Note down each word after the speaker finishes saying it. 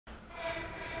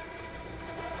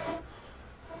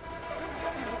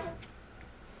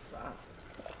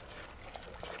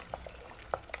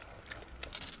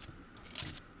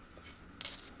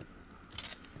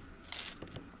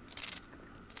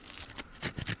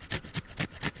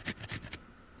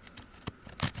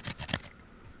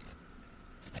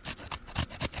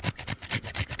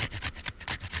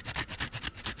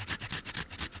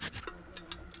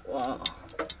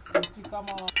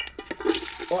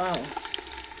Wow.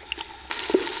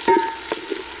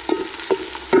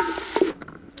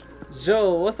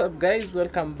 Yo, what's up guys?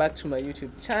 Welcome back to my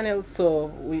YouTube channel. So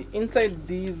we inside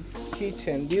this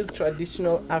kitchen, this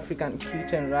traditional African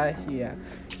kitchen right here.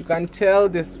 You can tell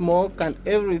the smoke and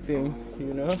everything,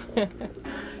 you know.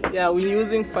 Yeah, we're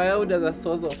using firewood as a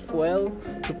source of fuel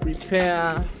to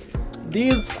prepare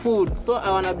this food. So I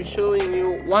want to be showing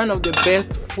you one of the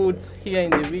best foods here in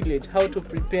the village, how to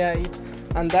prepare it.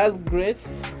 And that's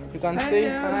Grace. You can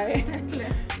say hi.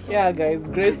 Yeah guys,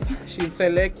 Grace, she's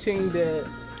selecting the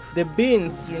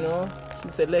beans, you know.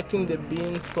 She's selecting the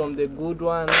beans from the good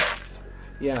ones.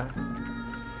 Yeah,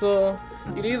 so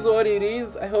it is what it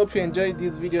is. I hope you enjoyed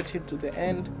this video till to the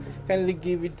end. Kindly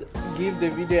give the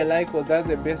video a like, because that's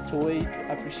the best way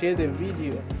to appreciate the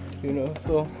video, you know.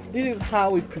 So this is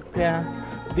how we prepare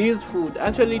this food.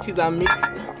 Actually it is a mix.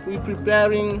 We're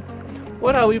preparing,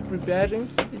 what are we preparing?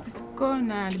 It is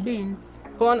corn and beans.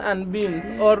 Corn and beans,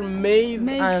 yeah. Or maize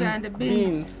and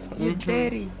beans.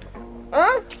 Githeri.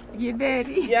 Huh?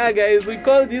 Githeri. Yeah guys, we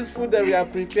call this food that we are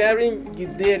preparing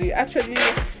githeri. Actually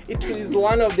it is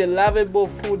one of the lovable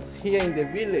foods here in the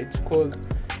village, because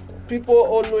people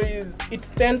always, it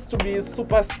tends to be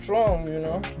super strong, you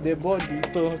know, the body.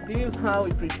 So this is how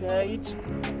we prepare it.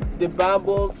 The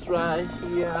bubbles right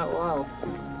here. Wow.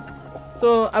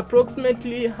 So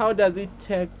approximately how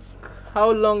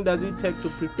long does it take to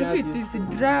prepare If it this?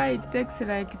 is dry, it takes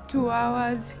like 2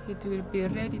 hours. It will be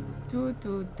ready 2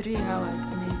 to 3 hours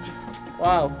maybe.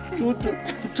 Wow,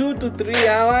 2 to 3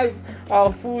 hours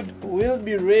our food will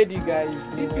be ready, guys.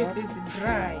 If it is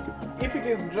dry. If it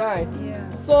is dry. Yeah.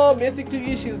 So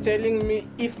basically she's telling me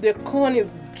if the corn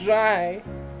is dry,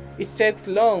 it takes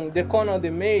long. The corn or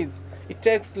the maize, it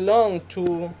takes long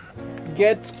to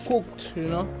get cooked, you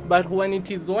know. But when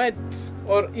it is wet,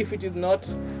 or if it is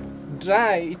not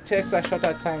dry, it takes a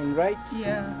shorter time, right?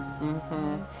 Yeah.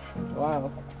 Yes.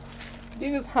 Wow.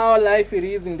 This is how life it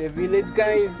is in the village,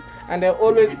 guys. And I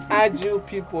always urge you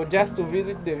people just to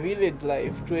visit the village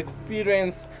life, to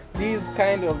experience this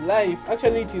kind of life.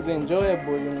 Actually it is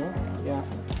enjoyable, you know. Yeah.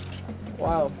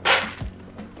 Wow.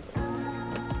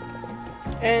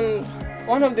 And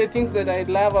one of the things that I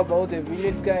love about the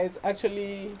village, guys,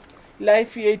 actually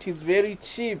life here, it is very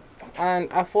cheap and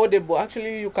affordable.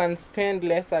 Actually you can spend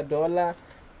less $1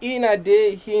 in a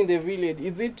day here in the village.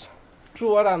 Is it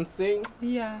true what I'm saying?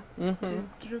 Yeah, it's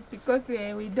true, because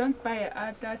we don't buy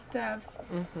other stuffs.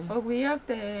 But we have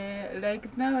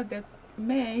like now the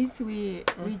maize, we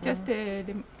just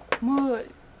more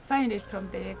find it from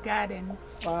the garden.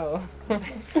 Wow.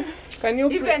 Can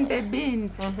you even the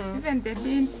beans,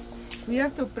 we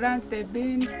have to plant the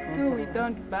beans, so we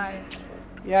don't buy.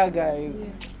 Yeah guys.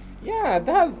 Yeah,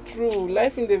 that's true.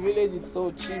 Life in the village is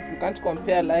so cheap. You can't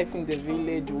compare life in the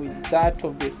village with that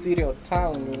of the city or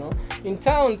town, you know. In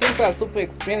town, things are super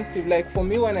expensive. Like for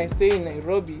me, when I stay in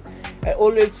Nairobi, I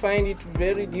always find it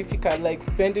very difficult, like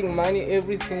spending money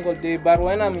every single day. But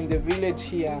when I'm in the village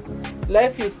here,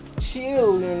 life is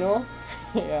chill, you know.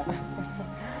 Yeah.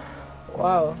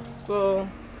 Wow. So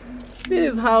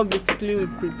this is how basically we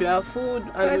prepare food.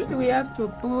 First we have to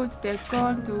put the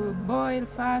corn to boil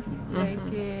fast, like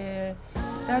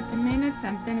 30 minutes,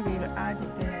 and then we'll add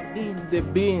the beans. The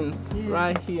beans,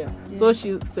 right here. So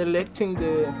she's selecting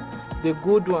the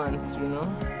good ones, you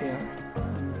know. Yeah.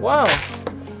 Wow.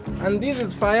 And this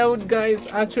is firewood, guys.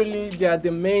 Actually they are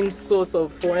the main source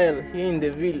of fuel here in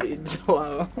the village.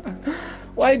 Wow.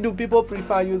 Why do people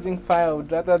prefer using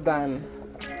firewood rather than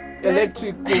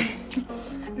electric cooks?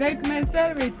 Like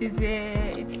myself,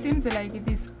 it seems like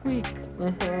it is quick,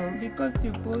 because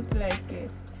you put like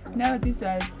now these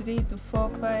are 3 to 4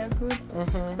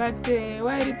 firewoods, but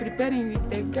while preparing with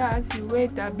the gas, you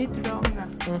wait a bit longer.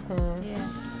 Yeah.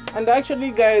 And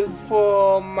actually, guys,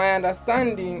 for my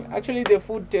understanding, actually the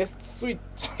food tastes sweet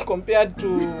compared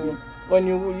to when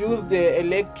you use the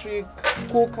electric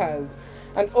cookers.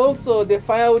 And also the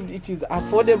firewood, it is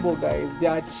affordable, guys. They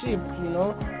are cheap, you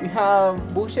know. We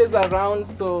have bushes around,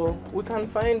 so we can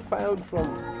find firewood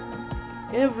from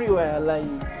everywhere. Like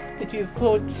it is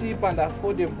so cheap and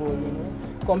affordable, you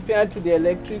know, compared to the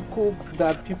electric cooks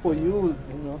that people use,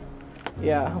 you know.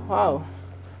 Yeah. Wow.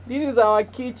 This is our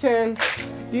kitchen.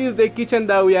 This is the kitchen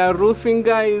that we are roofing,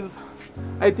 guys.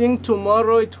 I think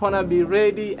tomorrow it's gonna be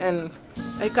ready, and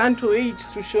I can't wait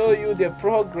to show you the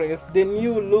progress, the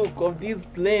new look of this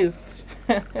place.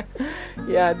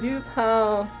 Yeah, this is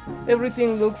how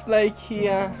everything looks like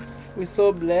here. We're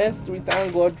so blessed. We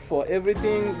thank God for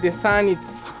everything. The sun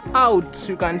is out,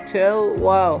 you can tell.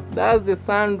 Wow, that's the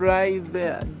sunrise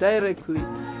there directly.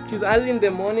 It's early in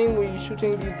the morning. We're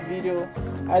shooting this video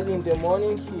early in the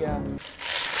morning here.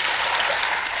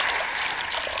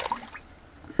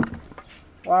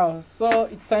 Wow, so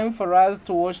it's time for us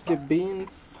to wash the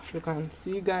beans. You can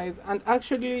see, guys, and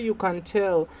actually you can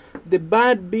tell the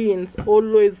bad beans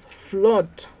always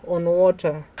float on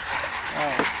water.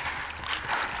 Wow.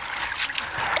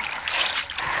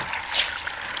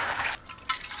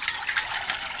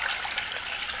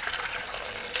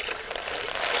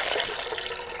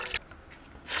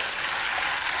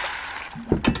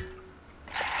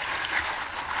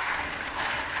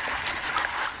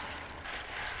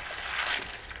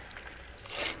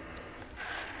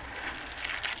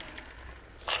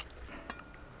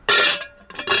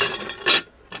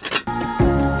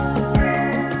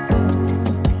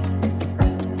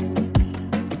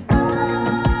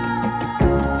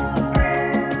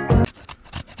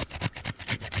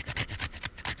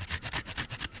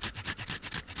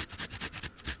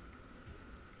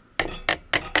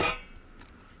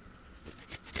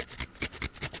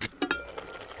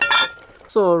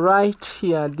 So right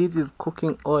here, this is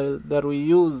cooking oil that we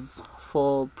use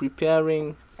for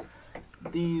preparing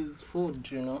these food,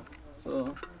 you know.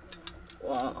 So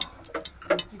wow.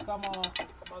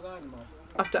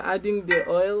 After adding the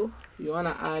oil, you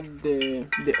wanna add the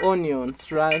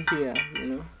onions right here, you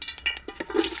know.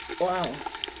 Wow.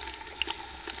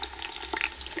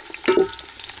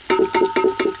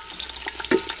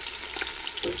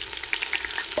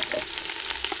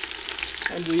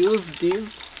 And we use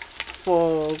this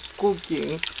for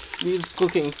cooking, this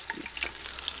cooking stick.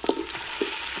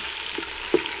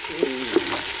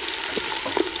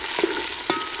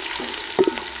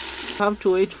 Have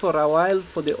to wait for a while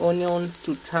for the onions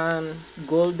to turn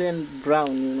golden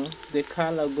brown, you know, the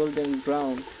color golden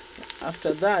brown.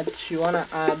 After that, you wanna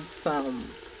add some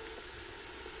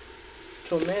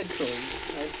tomatoes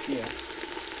right here.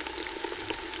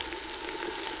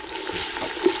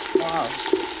 Wow.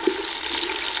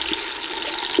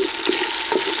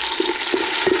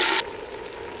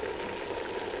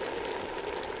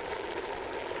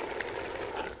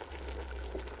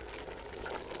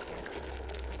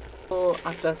 So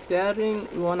after stirring,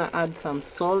 we want to add some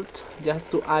salt just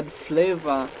to add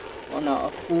flavor on our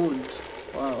food.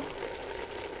 Wow.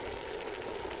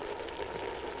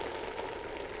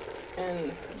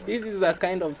 And this is a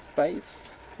kind of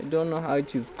spice. I don't know how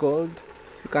it is called.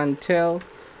 You can tell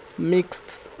mixed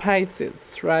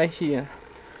spices right here.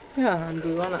 Yeah, and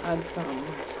we want to add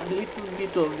a little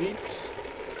bit of it.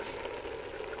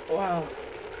 Wow.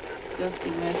 Just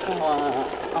to make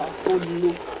our food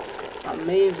look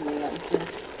amazing and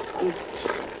just sweet.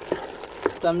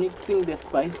 After mixing the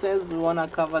spices, we want to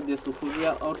cover the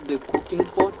sufuria or the cooking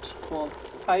pot for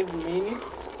 5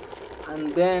 minutes,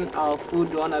 and then our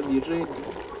food wanna be ready.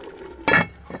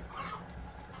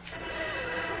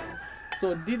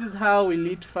 So this is how we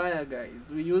lit fire, guys.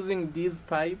 We're using this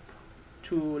pipe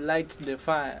to light the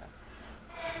fire.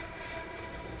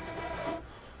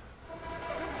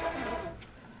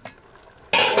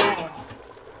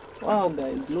 Wow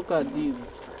guys, look at this.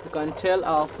 You can tell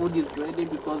our food is ready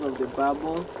because of the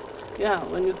bubbles. Yeah,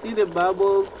 when you see the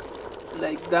bubbles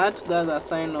like that, that's a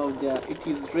sign of it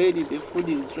is ready, the food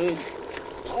is ready.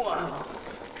 Wow.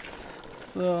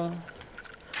 So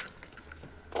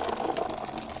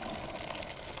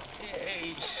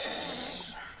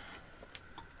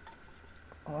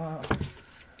wow.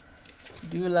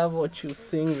 Do you love what you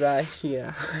sing right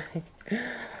here?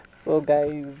 So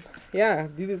guys, yeah,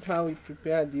 this is how we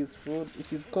prepare this food.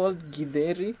 It is called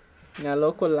githeri in a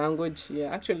local language here.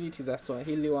 Actually, it is a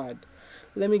Swahili word.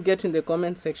 Let me get in the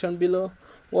comment section below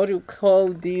what you call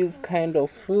this kind of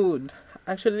food.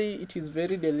 Actually, it is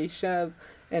very delicious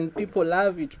and people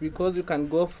love it because you can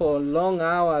go for long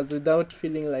hours without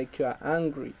feeling like you are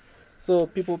hungry. So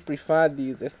people prefer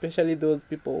this, especially those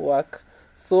people who work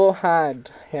so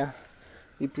hard. Yeah,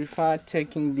 we prefer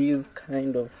taking this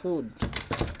kind of food.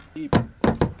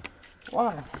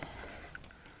 Wow,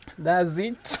 that's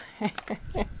it.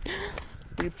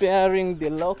 Preparing the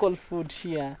local food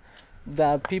here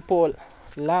that people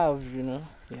love, you know.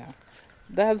 Yeah,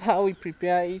 that's how we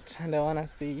prepare it, and I want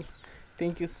to say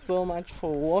thank you so much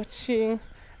for watching.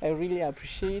 I really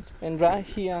appreciate. And right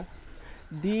here,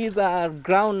 these are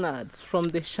groundnuts from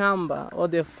the shamba or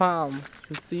the farm.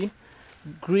 You see,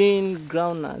 green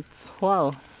groundnuts.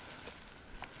 Wow.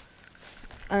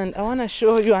 And I want to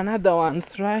show you another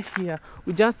ones right here.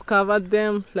 We just covered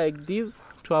them like this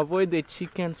to avoid the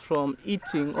chickens from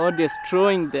eating or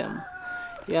destroying them.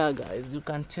 Yeah guys, you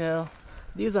can tell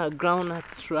these are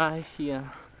groundnuts right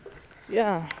here.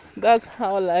 Yeah, that's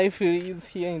how life is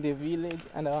here in the village,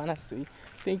 and I want to say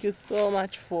thank you so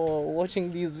much for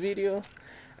watching this video.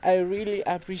 I really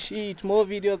appreciate. More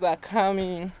videos are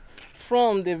coming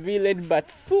from the village, but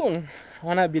soon I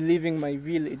wanna be leaving my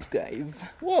village, guys.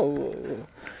 Whoa.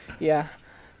 Yeah,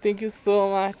 thank you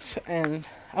so much, and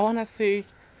I wanna say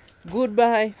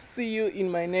goodbye. See you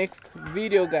in my next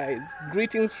video, guys.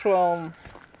 Greetings from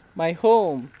my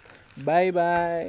home. Bye bye.